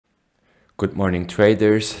Good morning,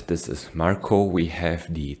 traders. This is Marco. We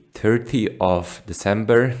have the 30th of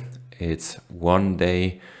December. It's one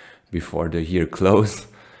day before the year close.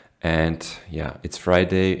 And yeah, it's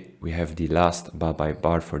Friday. We have the last buy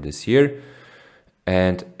bar for this year.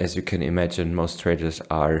 And as you can imagine, most traders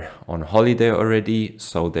are on holiday already.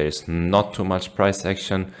 So there's not too much price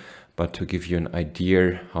action. But to give you an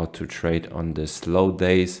idea how to trade on the slow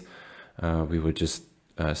days, we will just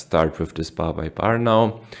start with this buy bar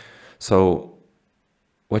now. So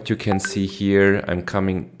what you can see here, I'm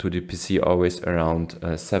coming to the PC always around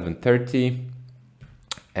 7:30,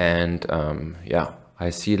 and yeah, I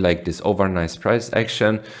see like this overnight price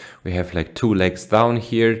action. We have like two legs down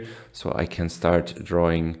here, so I can start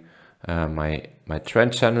drawing my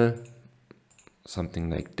trend channel, something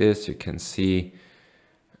like this. You can see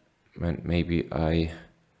when maybe I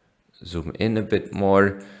zoom in a bit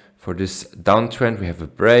more. For this downtrend, we have a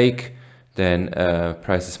break. Then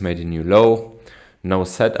price is made a new low, no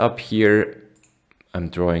setup here. I'm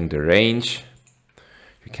drawing the range.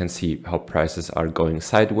 You can see how prices are going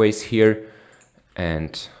sideways here.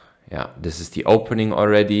 And yeah, this is the opening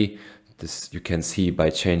already. This you can see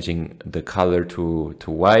by changing the color to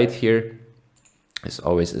white here. It's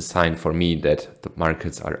always a sign for me that the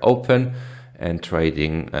markets are open and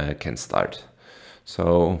trading can start.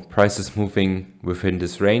 So price is moving within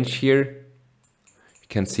this range here. You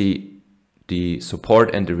can see the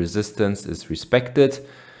support and the resistance is respected,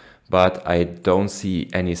 but I don't see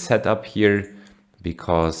any setup here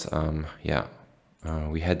because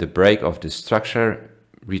we had the break of the structure,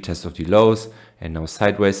 retest of the lows, and now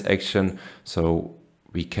sideways action. So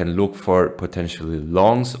we can look for potentially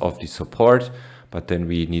longs of the support, but then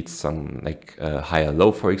we need some like a higher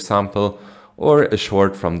low, for example, or a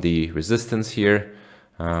short from the resistance here.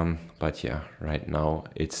 But yeah, right now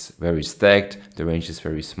it's very stacked. The range is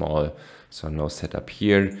very small. So no setup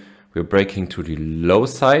here. We're breaking to the low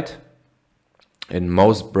side, and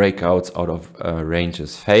most breakouts out of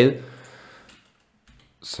ranges fail.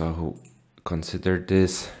 So consider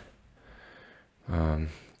this.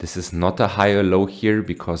 This is not a higher low here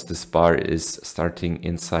because this bar is starting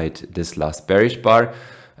inside this last bearish bar.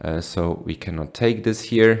 So we cannot take this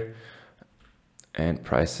here. And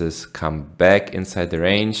prices come back inside the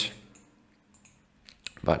range,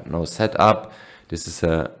 but no setup. This is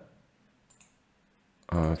a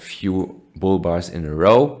few bull bars in a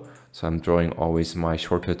row, so I'm drawing always my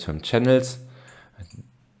shorter term channels.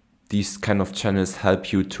 These kind of channels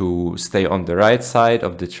help you to stay on the right side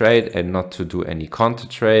of the trade and not to do any counter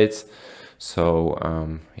trades. So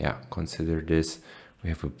yeah, consider this. We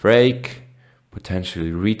have a break,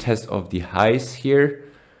 potentially retest of the highs here,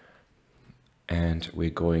 and we're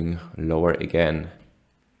going lower again.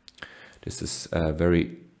 This is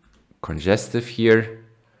very congestive here,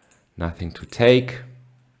 nothing to take.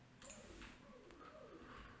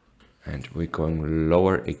 And we're going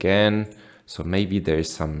lower again. So maybe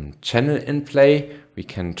there's some channel in play. We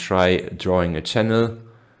can try drawing a channel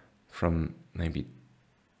from maybe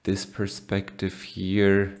this perspective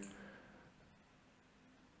here.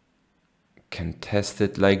 Can test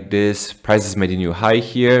it like this. Prices made a new high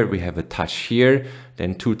here. We have a touch here,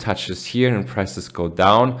 then two touches here, and prices go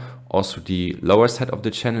down. Also, the lower side of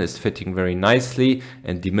the channel is fitting very nicely,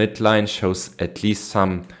 and the midline shows at least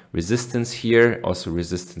some resistance here, also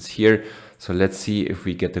resistance here. So let's see if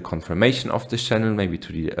we get the confirmation of this channel, maybe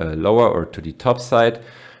to the lower or to the top side.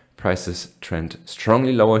 Prices trend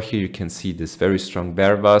strongly lower here. You can see this very strong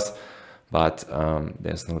bear buzz, but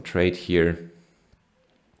there's no trade here.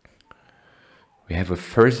 We have a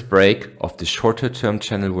first break of the shorter term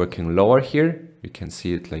channel working lower here. You can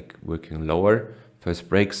see it like working lower, first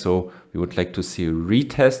break. So we would like to see a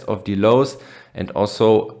retest of the lows, and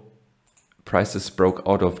also prices broke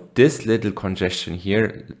out of this little congestion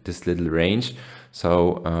here, this little range.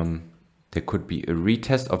 So there could be a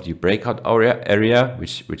retest of the breakout area,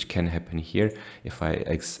 which can happen here if I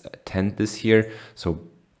extend this here. So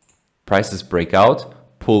prices break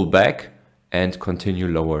out, pull back, and continue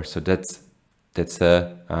lower. So that's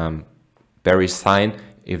a bearish sign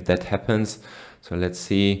if that happens. So let's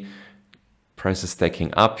see, prices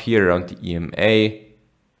stacking up here around the EMA,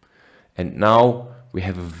 and now we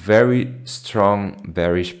have a very strong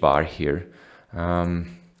bearish bar here. I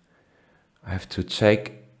have to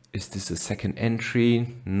check, is this a second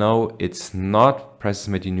entry? No, it's not. Prices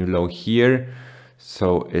made a new low here,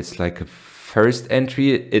 so it's like a first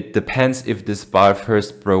entry. It depends if this bar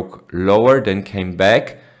first broke lower, then came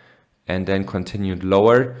back, and then continued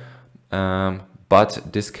lower.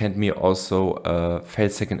 But this can be also a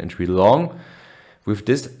failed second entry long. With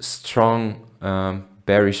this strong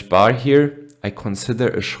bearish bar here, I consider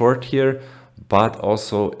a short here, but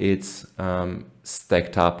also it's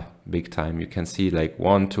stacked up big time. You can see like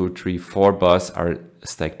 1, 2, 3, 4 bars are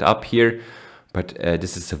stacked up here, but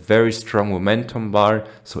this is a very strong momentum bar.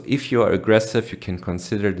 So if you are aggressive, you can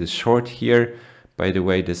consider this short here. By the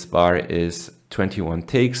way, this bar is 21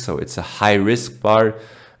 ticks, so it's a high risk bar.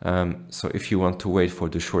 So if you want to wait for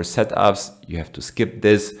the short setups, you have to skip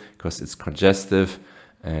this because it's congestive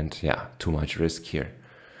and yeah, too much risk here.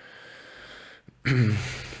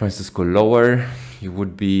 Prices go lower, you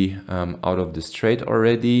would be out of this trade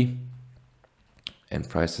already, and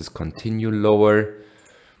prices continue lower,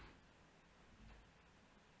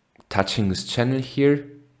 touching this channel here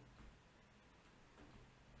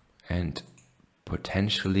and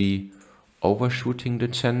potentially overshooting the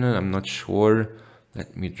channel. I'm not sure.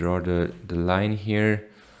 Let me draw the line here.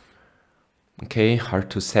 Okay, hard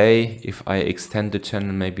to say. If I extend the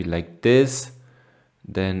channel maybe like this,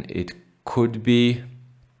 then it could be,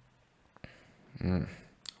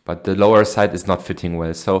 but the lower side is not fitting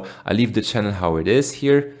well. So I leave the channel how it is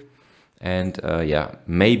here. And yeah,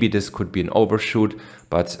 maybe this could be an overshoot,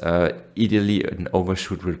 but ideally an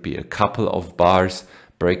overshoot would be a couple of bars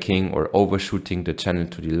breaking or overshooting the channel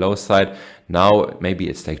to the low side. Now maybe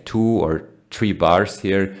it's like 2 or 3 bars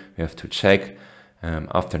here. We have to check.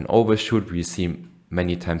 After an overshoot, we see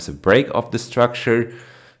many times a break of the structure.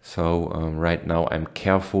 So right now I'm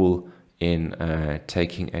careful in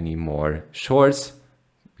taking any more shorts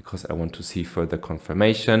because I want to see further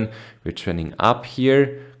confirmation. We're trending up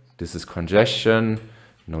here. This is congestion,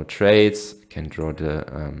 no trades. You can draw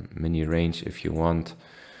the mini range if you want.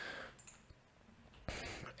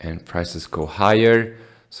 And prices go higher.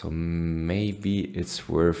 So maybe it's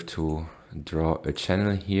worth to draw a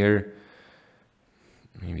channel here.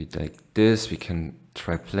 Maybe like this. We can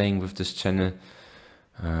try playing with this channel.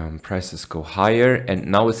 Prices go higher, and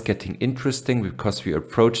now it's getting interesting because we are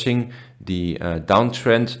approaching the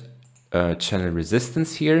downtrend channel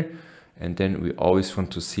resistance here, and then we always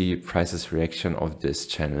want to see prices reaction of this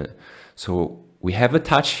channel. So we have a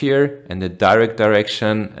touch here and a direct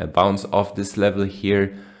direction, a bounce off this level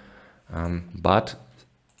here, but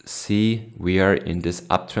see, we are in this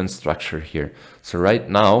uptrend structure here. So right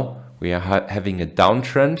now we are having a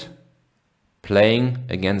downtrend playing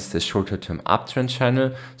against the shorter term uptrend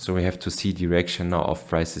channel. So we have to see direction now of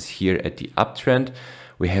prices here at the uptrend.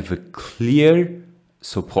 We have a clear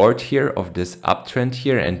support here of this uptrend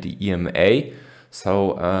here and the EMA.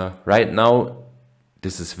 So right now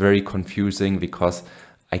this is very confusing because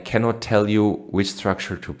I cannot tell you which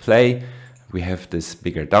structure to play. We have this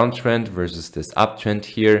bigger downtrend versus this uptrend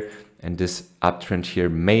here, and this uptrend here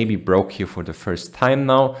maybe broke here for the first time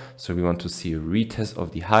now. So we want to see a retest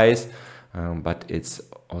of the highs. But it's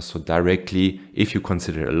also directly, if you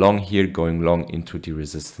consider a long here, going long into the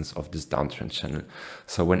resistance of this downtrend channel.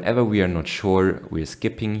 So whenever we are not sure, we're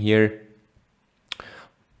skipping here.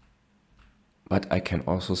 But I can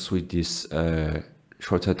also see this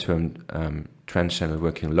shorter term trend channel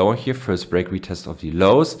working lower here. First break retest of the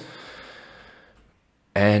lows.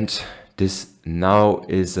 And this now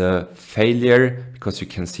is a failure because you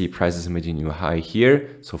can see prices emitting new high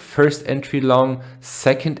here. So first entry long,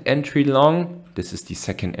 second entry long. This is the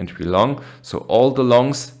second entry long. So all the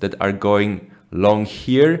longs that are going long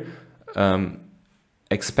here,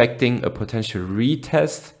 expecting a potential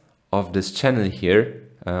retest of this channel here,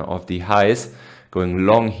 of the highs, going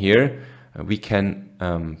long here, we can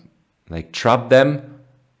like trap them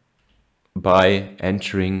by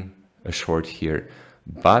entering a short here.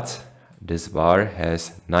 But this bar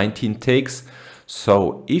has 19 ticks.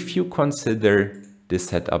 So if you consider this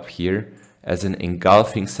setup here as an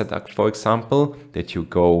engulfing setup, for example, that you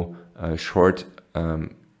go short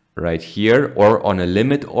right here or on a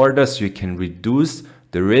limit order, so you can reduce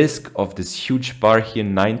the risk of this huge bar here,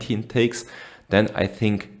 19 ticks, then I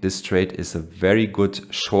think this trade is a very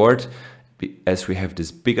good short. As we have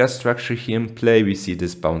this bigger structure here in play, we see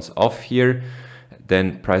this bounce off here.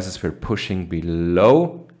 Then prices were pushing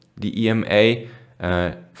below the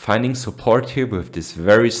EMA, finding support here with this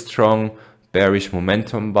very strong bearish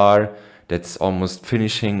momentum bar that's almost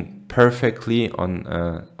finishing perfectly on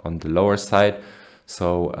the lower side.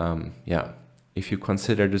 So yeah, if you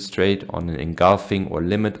consider this trade on an engulfing or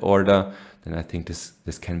limit order, then I think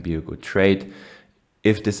this can be a good trade.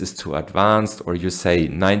 If this is too advanced, or you say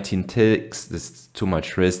 19 ticks, this is too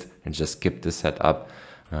much risk, and just skip the setup,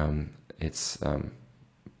 it's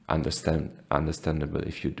understandable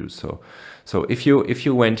if you do so. So if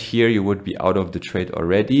you went here, you would be out of the trade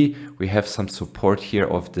already. We have some support here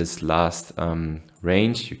of this last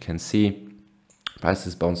range. You can see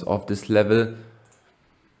prices bounce off this level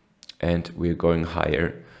and we're going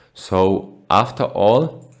higher. So after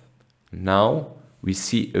all, now we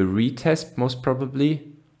see a retest most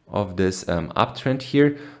probably of this uptrend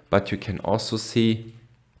here, but you can also see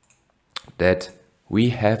that we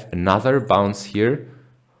have another bounce here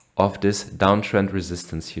of this downtrend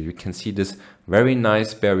resistance here. You can see this very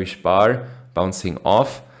nice bearish bar bouncing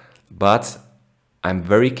off, but I'm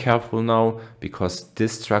very careful now because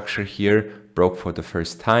this structure here broke for the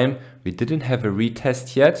first time. We didn't have a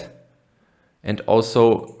retest yet. And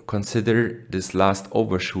also consider this last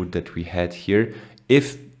overshoot that we had here.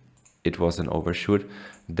 If it was an overshoot,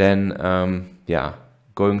 then yeah,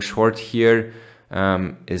 going short here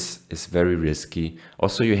is very risky.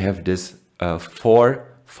 Also, you have this 4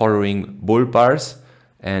 following bull bars,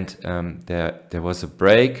 and there was a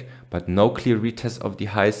break, but no clear retest of the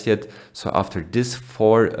highs yet. So after this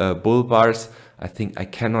 4 bull bars, I think I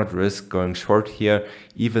cannot risk going short here,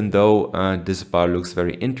 even though this bar looks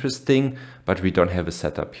very interesting, but we don't have a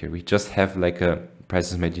setup here. We just have like a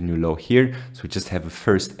prices made a new low here. So we just have a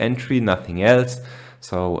first entry, nothing else.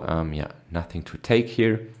 So yeah, nothing to take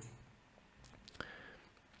here.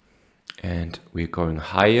 And we're going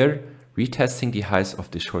higher, retesting the highs of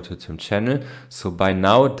the shorter term channel. So by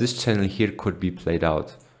now, this channel here could be played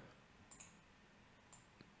out.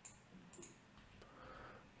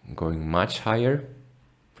 Going much higher,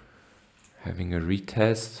 having a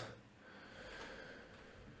retest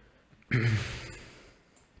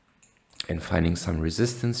and finding some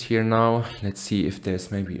resistance here now. Let's see if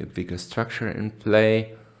there's maybe a bigger structure in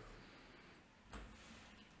play.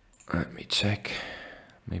 Let me check.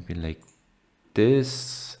 Maybe like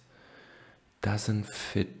this. Doesn't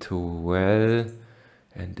fit too well.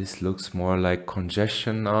 And this looks more like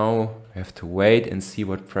congestion now. We have to wait and see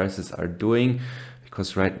what prices are doing,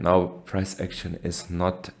 because right now price action is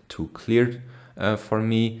not too clear for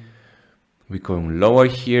me. We're going lower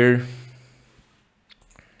here.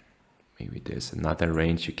 Maybe there's another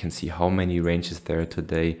range. You can see how many ranges there are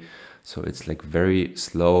today. So it's like very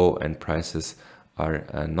slow and prices are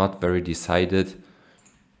not very decided.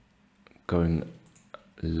 Going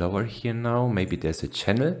lower here now. Maybe there's a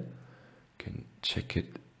channel. You can check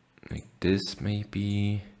it like this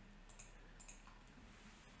maybe.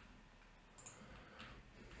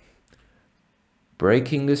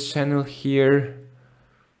 Breaking this channel here.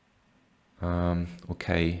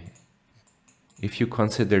 Okay, if you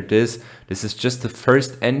consider this is just the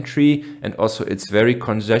first entry, and also it's very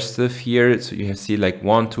congestive here. So you see like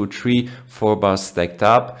 1, 2, 3, 4 bars stacked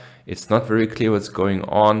up. It's not very clear what's going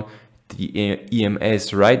on. The EMA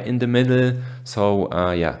is right in the middle. So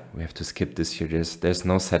yeah, we have to skip this here. There's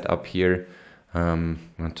no setup here.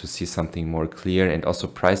 Want to see something more clear, and also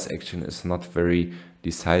price action is not very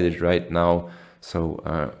decided right now.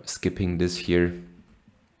 So skipping this here.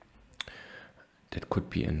 That could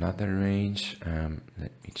be another range.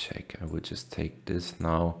 Let me check. I will just take this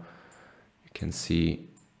now. You can see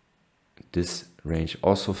this range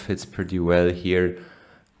also fits pretty well here.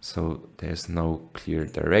 So there's no clear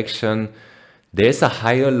direction. There's a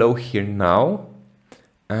higher low here now,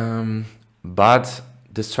 but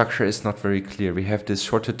the structure is not very clear. We have this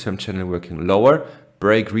shorter term channel working lower,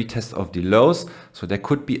 break, retest of the lows. So there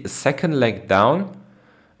could be a second leg down.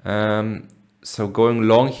 So going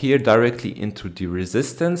long here directly into the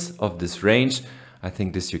resistance of this range, I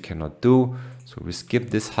think this you cannot do. So we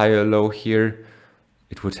skip this higher low here.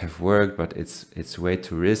 It would have worked, but it's way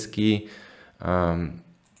too risky. We're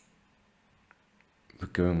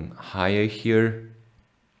going higher here,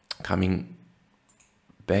 coming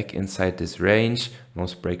back inside this range.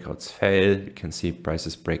 Most breakouts fail. You can see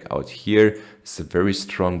prices break out here. It's a very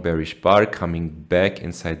strong bearish bar coming back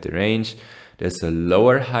inside the range. There's a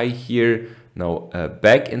lower high here. Now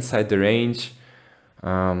back inside the range,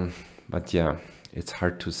 but yeah, it's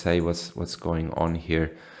hard to say what's going on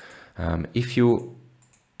here. If you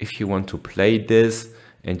want to play this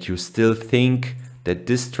and you still think that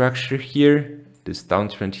this structure here, this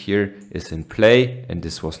downtrend here is in play, and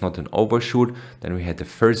this was not an overshoot, then we had the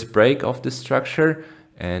first break of the structure,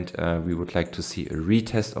 and we would like to see a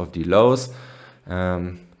retest of the lows.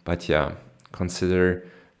 But yeah, consider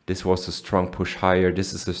this was a strong push higher.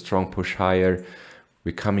 This is a strong push higher.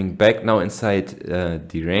 We're coming back now inside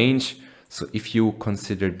the range. So if you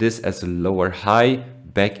consider this as a lower high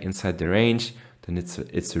back inside the range, then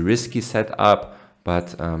it's a risky setup.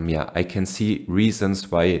 But yeah, I can see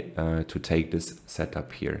reasons why to take this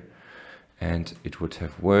setup here, and it would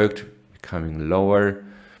have worked. Coming lower,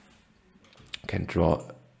 can draw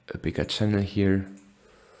a bigger channel here.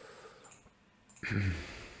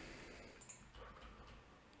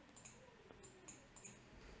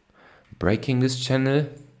 Breaking this channel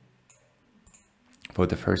for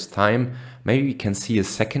the first time. Maybe we can see a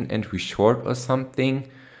second entry short or something,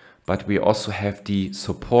 but we also have the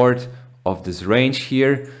support of this range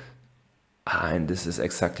here. And this is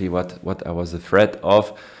exactly what I was afraid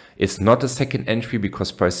of. It's not a second entry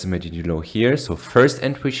because price is made low here. So first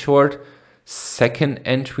entry short, second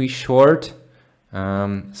entry short.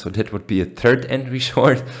 So that would be a third entry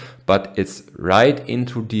short, but it's right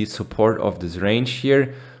into the support of this range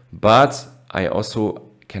here. But I also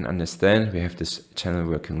can understand we have this channel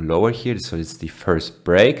working lower here. So it's the first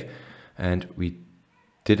break and we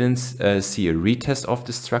didn't see a retest of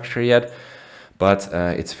the structure yet, but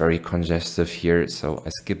it's very congestive here. So I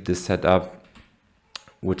skipped this setup.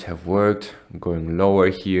 Would have worked going lower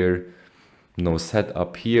here, no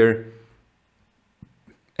setup here.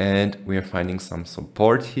 And we are finding some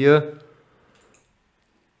support here.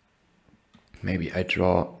 Maybe I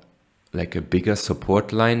draw like a bigger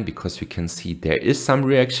support line because we can see there is some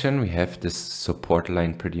reaction. We have this support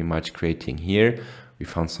line pretty much creating here. We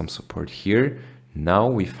found some support here. Now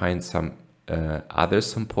we find some other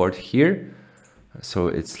support here. So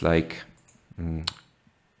it's like,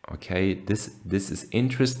 okay, this is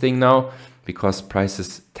interesting now because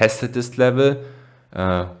prices tested this level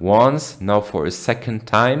once, now for a second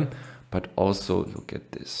time, but also look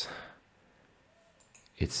at this.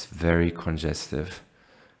 It's very congestive.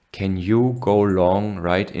 Can you go long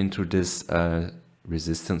right into this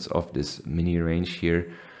resistance of this mini range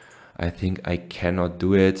here? I think I cannot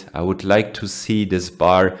do it. I would like to see this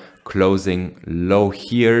bar closing low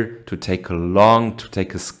here to take a long, to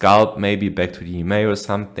take a scalp, maybe back to the EMA or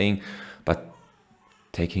something, but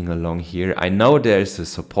taking a long here. I know there is a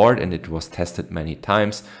support and it was tested many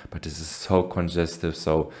times, but this is so congestive.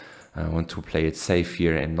 So I want to play it safe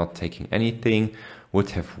here and not taking anything.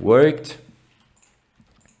 Would have worked,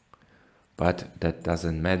 but that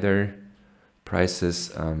doesn't matter.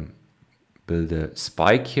 Prices build a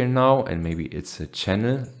spike here now, and maybe it's a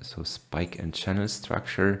channel, so spike and channel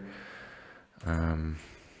structure. And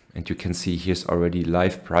you can see here's already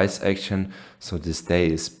live price action. So this day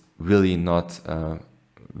is really not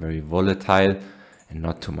very volatile and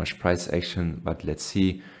not too much price action, but let's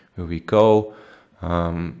see where we go.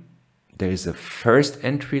 There is a first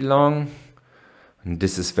entry long. And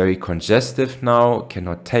this is very congestive now,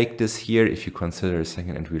 cannot take this here. If you consider a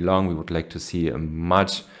second entry long, we would like to see a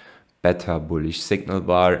much better bullish signal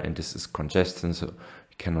bar, and this is congestion, so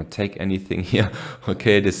we cannot take anything here.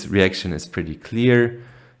 Okay, this reaction is pretty clear,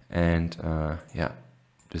 and yeah,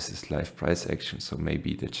 this is live price action, so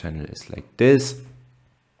maybe the channel is like this.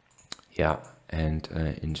 Yeah, and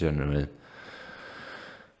in general,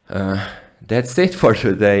 that's it for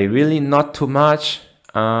today. Really not too much.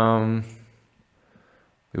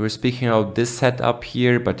 We were speaking about this setup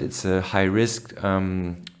here, but it's a high risk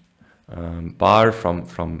bar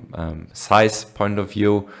from size point of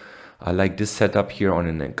view. I like this setup here on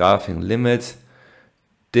an engulfing limit.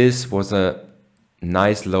 This was a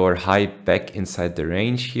nice lower high back inside the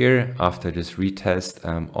range here after this retest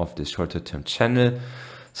of the shorter term channel.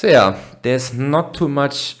 So yeah, there's not too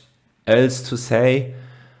much else to say.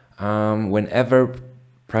 Whenever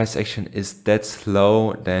price action is that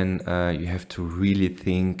slow, then you have to really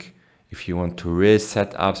think if you want to risk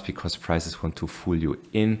setups, because prices want to fool you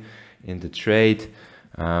in the trade.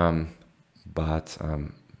 But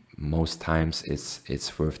most times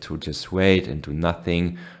it's worth to just wait and do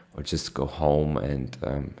nothing, or just go home and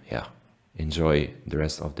yeah, enjoy the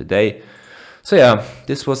rest of the day. So yeah,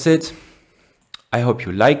 this was it. I hope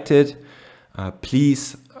you liked it.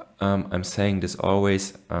 Please, I'm saying this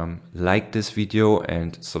always, like this video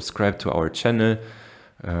and subscribe to our channel.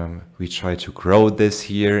 We try to grow this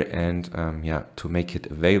here and yeah, to make it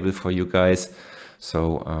available for you guys.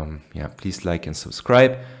 So yeah, please like and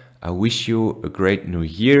subscribe. I wish you a great new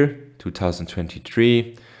year,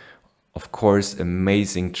 2023. Of course,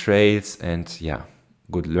 amazing trades and yeah,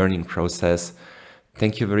 good learning process.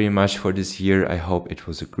 Thank you very much for this year. I hope it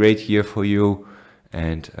was a great year for you,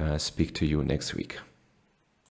 and speak to you next week.